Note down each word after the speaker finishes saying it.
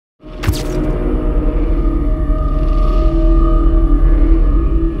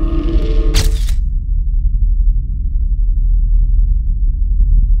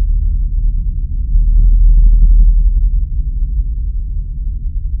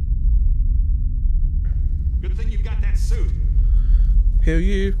Good thing you've got that suit. Hear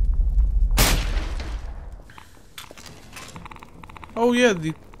you. Oh yeah,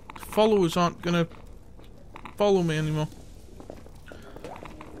 the followers aren't gonna follow me anymore.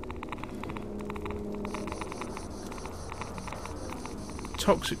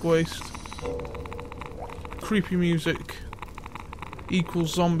 Toxic waste. Creepy music.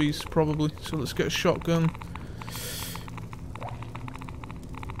 Equals zombies, probably. So let's get a shotgun.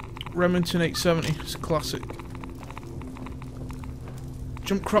 Remington 870. It's a classic.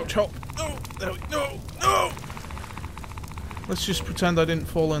 Jump, crouch, hop. No! There we go! No! Let's just pretend I didn't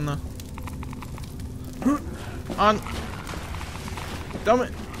fall in there. And... damn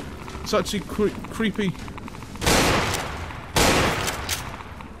it! It's actually creepy.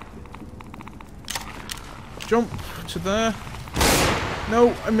 Jump to there.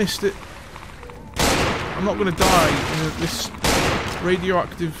 No, I missed it. I'm not gonna die in this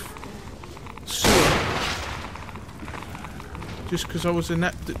radioactive sewer. Just because I was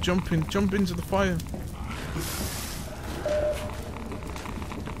inept at jumping. Jump into the fire.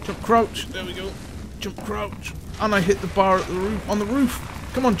 Jump, crouch. There we go. Jump, crouch. And I hit the bar at the roof. On the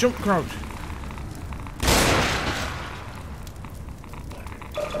roof. Come on, jump, crouch.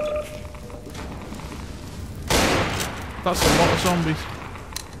 That's a lot of zombies.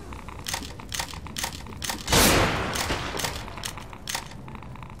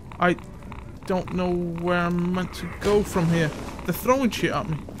 I don't know where I'm meant to go from here. They're throwing shit at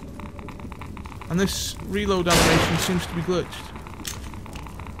me. And this reload animation seems to be glitched.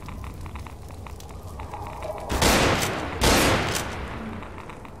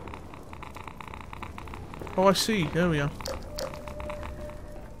 Oh, I see. There we are.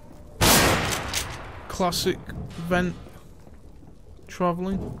 Classic vent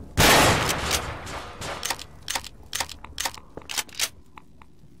traveling.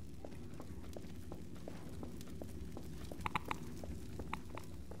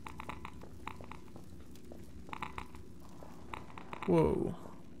 Whoa.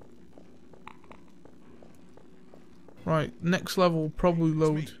 Right, next level will probably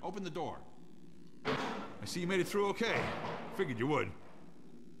load. Open the door. I see you made it through okay. Figured you would.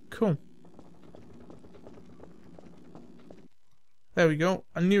 Cool. There we go.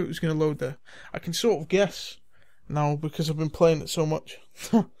 I knew it was going to load there. I can sort of guess now because I've been playing it so much.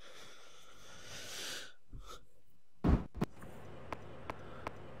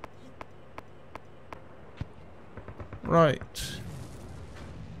 Right.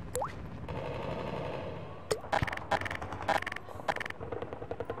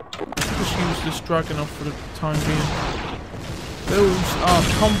 Just use this dragon off for the time being. Those are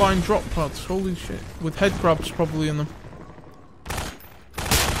combined drop pods. Holy shit. With head grabs probably in them.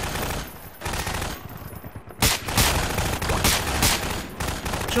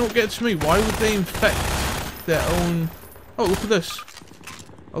 Do you know what gets me? Why would they infect their own... Oh, look at this.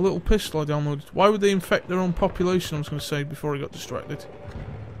 A little pistol I downloaded. Why would they infect their own population, I was going to say, before I got distracted.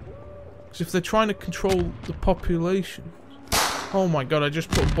 Because if they're trying to control the population... Oh my god, I just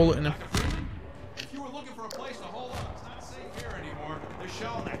put a bullet in it. If you were looking for a place to hold up, it's not safe here anymore. They're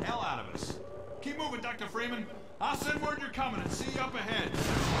shelling the hell out of us. Keep moving, Dr. Freeman. I'll send word you're coming and see you up ahead.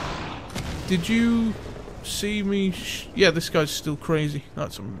 Did you see me? Yeah, this guy's still crazy.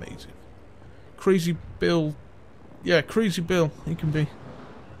 That's amazing. Crazy Bill. Yeah, Crazy Bill. He can be.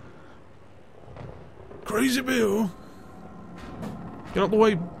 Crazy Bill. Get out the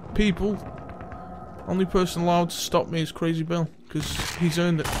way, people. Only person allowed to stop me is Crazy Bill, because he's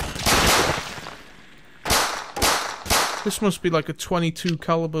earned it. This must be like a 22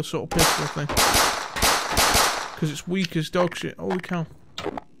 caliber sort of pistol thing. Because it's weak as dog shit. Holy cow.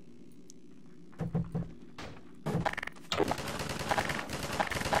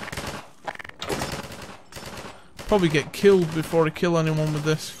 Probably get killed before I kill anyone with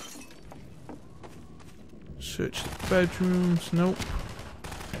this. Search the bedrooms. Nope.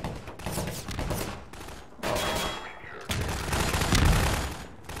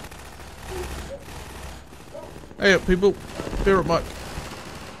 Hey up, people. Be right back.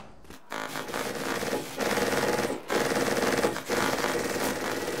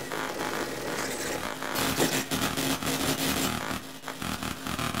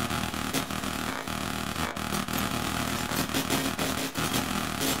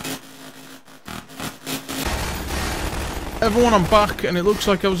 Everyone, I'm back, and it looks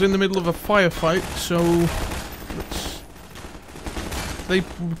like I was in the middle of a firefight, so they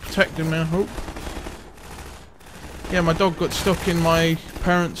were protecting me, I hope. Yeah, my dog got stuck in my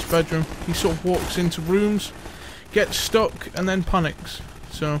parents' bedroom. He sort of walks into rooms, gets stuck, and then panics.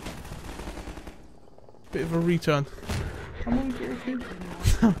 So, bit of a retard. Come on, little kid.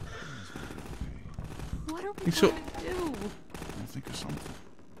 What What are we He's going to do? I'll think of something.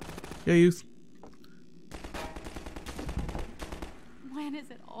 Yeah, youth. When is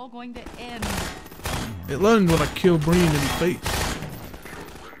it all going to end? It learned when I killed Breen in the face.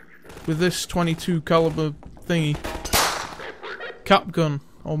 With this 22 caliber thingy. Cap gun,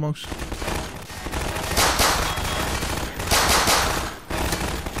 almost.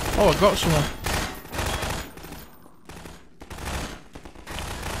 Oh, I got someone.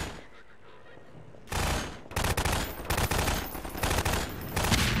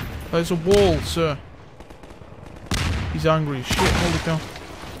 There's a wall, sir. He's angry as shit, holy cow.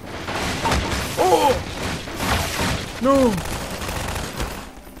 Oh! No!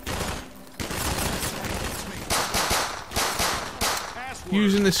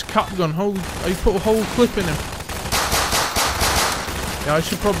 Using this cap gun, I put a whole clip in him. Yeah, I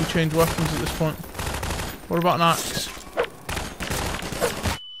should probably change weapons at this point. What about an axe?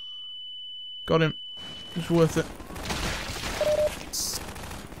 Got him. It's worth it.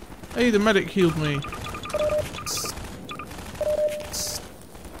 Hey, the medic healed me.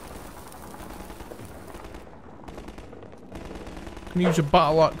 Can use a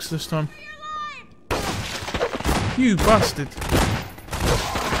battle axe this time. You bastard.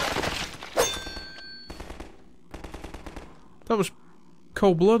 That was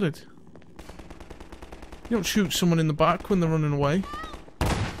cold-blooded. You don't shoot someone in the back when they're running away.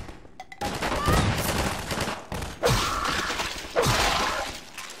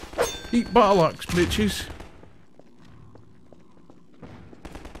 Eat battle axe, bitches.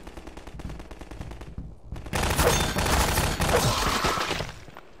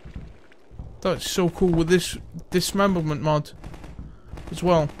 That's so cool with this dismemberment mod as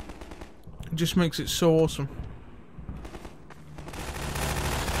well. It just makes it so awesome.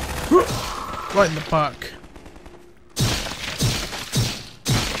 Right in the back.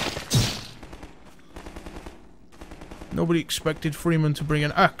 Nobody expected Freeman to bring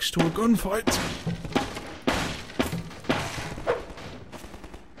an axe to a gunfight.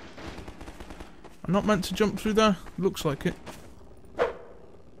 I'm not meant to jump through there. Looks like it.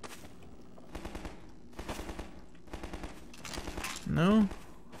 No.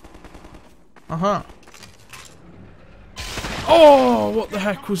 Aha. Oh, what the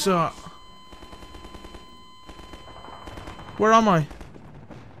heck was that? Where am I?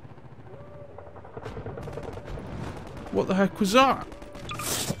 What the heck was that?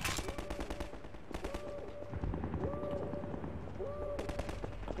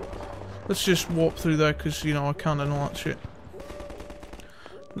 Let's just warp through there because, you know, I can't and all that shit.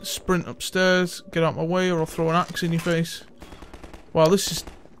 Let's sprint upstairs, get out my way or I'll throw an axe in your face. Wow, this is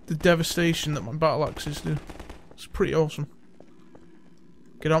the devastation that my battle axes do. It's pretty awesome.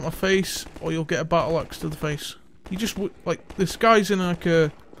 Get out my face or you'll get a battle axe to the face. You just, like, this guy's in like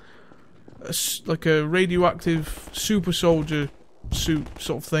a radioactive super soldier suit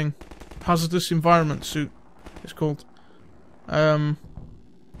sort of thing. Hazardous environment suit, it's called. And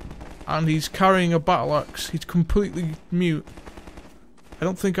he's carrying a battle axe. He's completely mute. I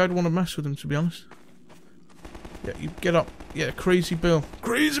don't think I'd want to mess with him, to be honest. Yeah, you get up. Yeah, Crazy Bill.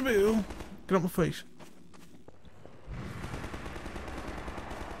 Crazy Bill! Get up my face.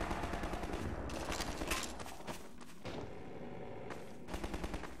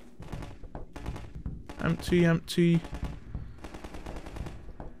 Empty, empty.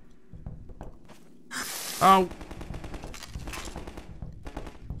 Ow!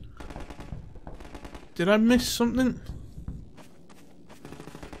 Did I miss something?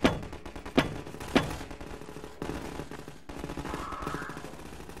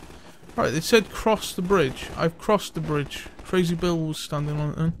 Right, they said cross the bridge. I've crossed the bridge. Crazy Bill was standing on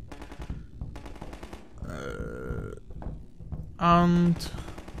it then. And...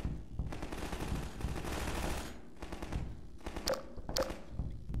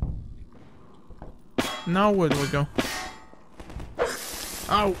 now where do I go?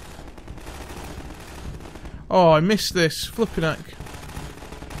 Ow! Oh, I missed this. Flipping heck.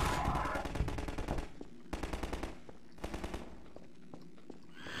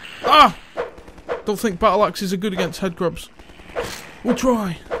 Ah! Don't think battle axes are good against head grubs. We'll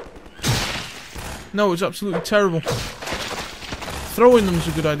try. No, it's absolutely terrible. Throwing them's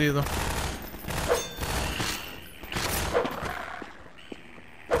a good idea though.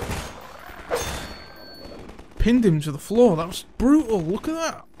 Pinned him to the floor. That was brutal. Look at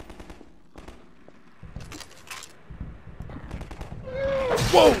that.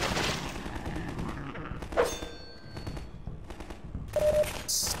 Whoa!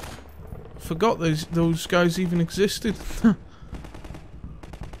 Forgot those guys even existed. I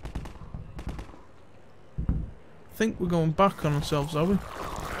think we're going back on ourselves, are we?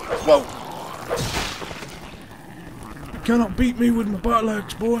 Whoa! You cannot beat me with my battle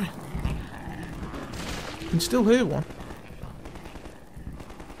axe, boy. You can still hear one.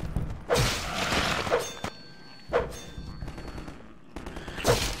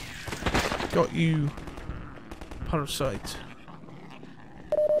 Got you, parasite.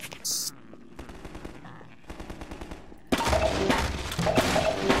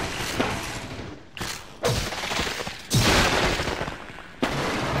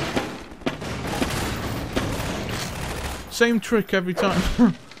 Same trick every time.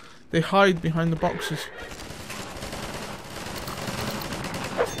 They hide behind the boxes.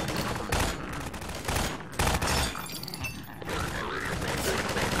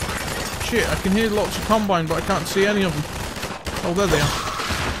 Shit, I can hear lots of combine, but I can't see any of them. Oh, there they are.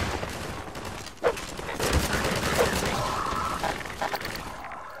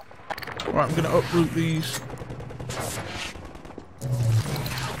 Right, I'm gonna uproot these.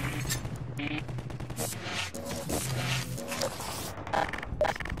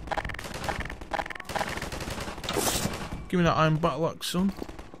 Give me that iron battle axe, son.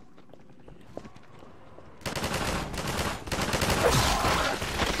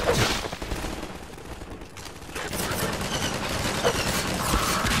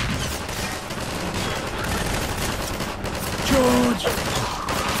 George!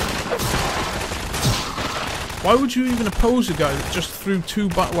 Why would you even oppose a guy that just threw 2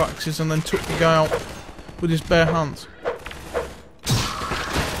 battle axes and then took the guy out with his bare hands?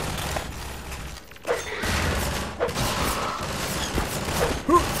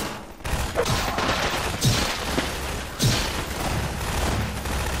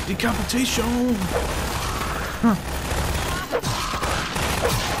 Decapitation! Huh.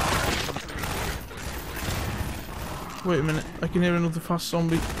 Wait a minute, I can hear another fast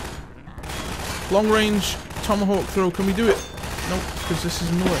zombie. Long range tomahawk throw, can we do it? Nope, because this is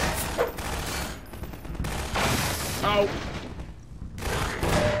in the way. Ow!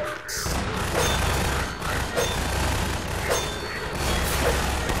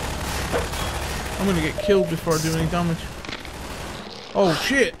 I'm gonna get killed before I do any damage. Oh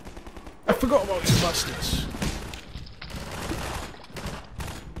shit! I forgot about you bastards.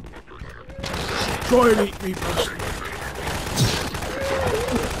 Try and eat me, bastard.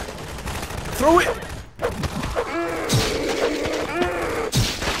 Throw it!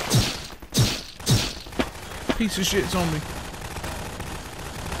 Piece of shit zombie.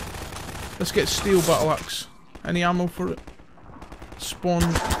 Let's get steel battle axe. Any ammo for it?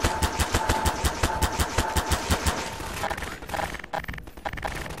 Spawn.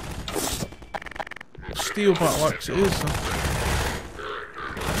 Steel battle axe it is then.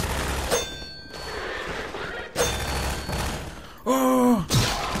 Oh!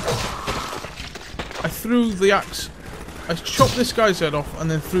 I threw the axe. I chopped this guy's head off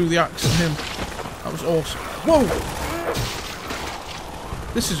and then threw the axe at him. That was awesome. Whoa!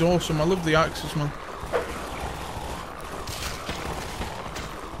 This is awesome. I love the axes, man.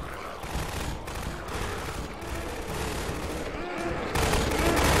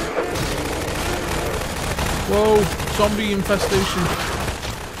 Whoa, zombie infestation.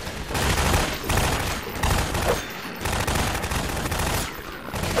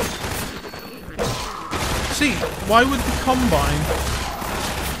 See, why would the Combine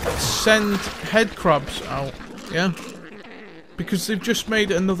send head crabs out? Yeah? Because they've just made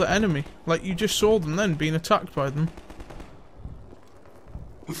another enemy. Like, you just saw them then being attacked by them.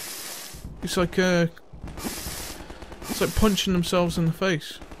 It's like punching themselves in the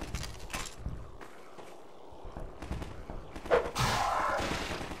face.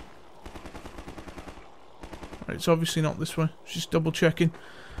 It's obviously not this way. Just double checking.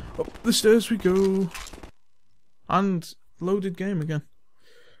 Up the stairs we go. And loaded game again.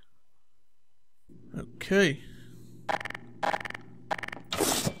 Okay.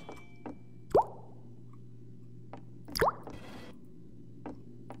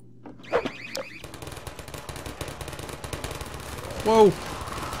 Whoa!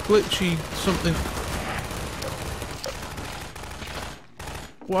 Glitchy something.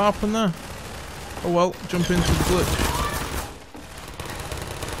 What happened there? Oh well, jump into the glitch.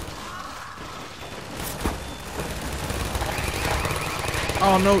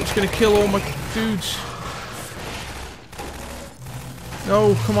 Oh no, it's gonna kill all my dudes.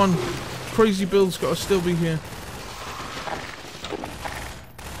 No, come on. Crazy Bill's gotta still be here.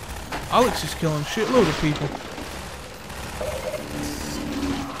 Alex is killing a shitload of people.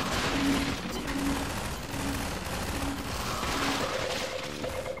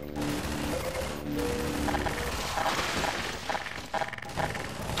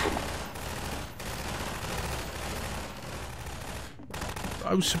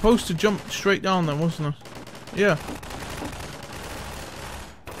 I was supposed to jump straight down there, wasn't I? Yeah.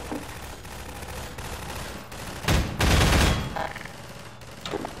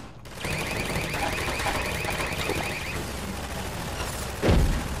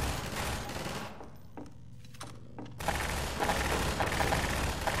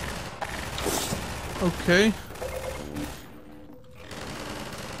 Okay.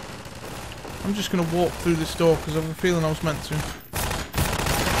 I'm just gonna walk through this door because I have a feeling I was meant to.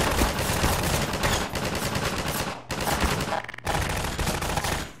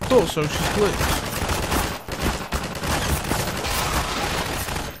 Thought so, she's glitched.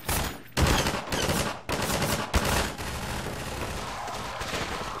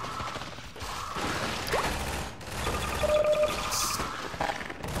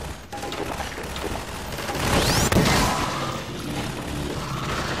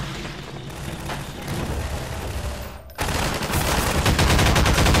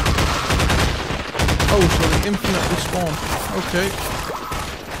 Oh, so they infinitely spawn. Okay.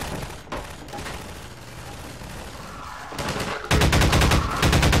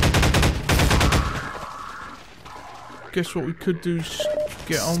 Guess what we could do is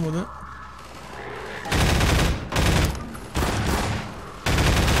get on with it.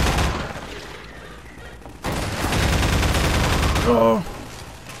 Oh!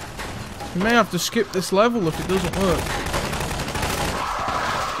 We may have to skip this level if it doesn't work.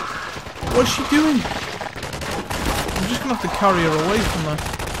 What's she doing? I'm just gonna have to carry her away from there.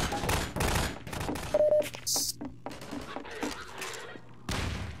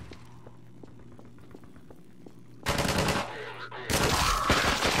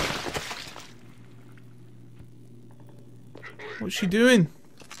 What's she doing?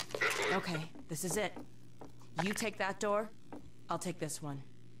 Okay, this is it. You take that door, I'll take this one.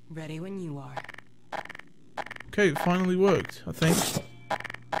 Ready when you are. Okay, it finally worked, I think.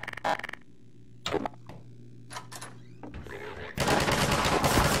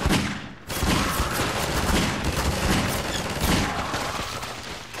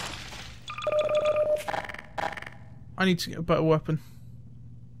 I need to get a better weapon.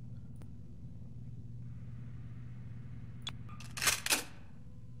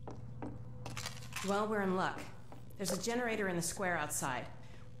 Well, we're in luck. There's a generator in the square outside.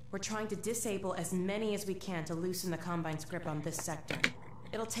 We're trying to disable as many as we can to loosen the Combine's grip on this sector.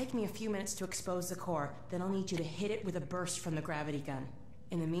 It'll take me a few minutes to expose the core, then I'll need you to hit it with a burst from the gravity gun.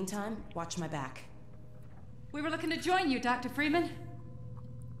 In the meantime, watch my back. We were looking to join you, Dr. Freeman.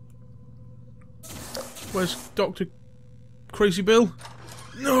 Where's Dr. Crazy Bill?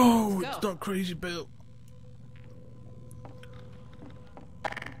 No, Let's it's go. not Crazy Bill.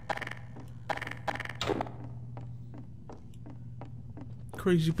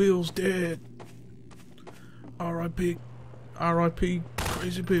 Crazy Bill's dead. R.I.P. R.I.P.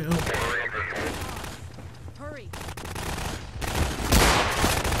 Crazy Bill. Hurry!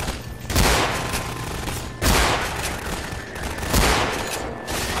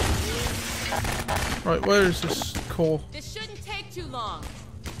 Right, where is this core? This shouldn't take too long.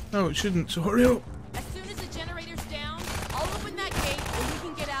 No, it shouldn't, so hurry up. As soon as the generator's down, I'll open that gate and we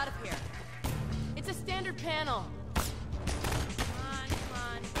can get out of here. It's a standard panel.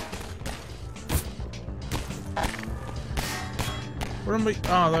 Where am I?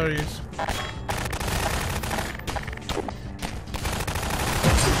 Ah, there he is.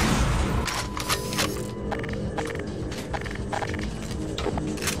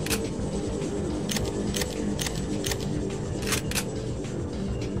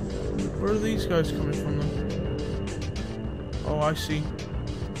 Where are these guys coming from then? Oh, I see.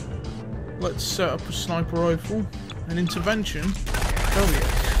 Let's set up a sniper rifle. An intervention? Oh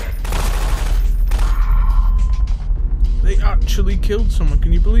yes. They actually killed someone,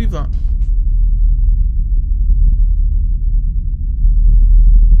 can you believe that?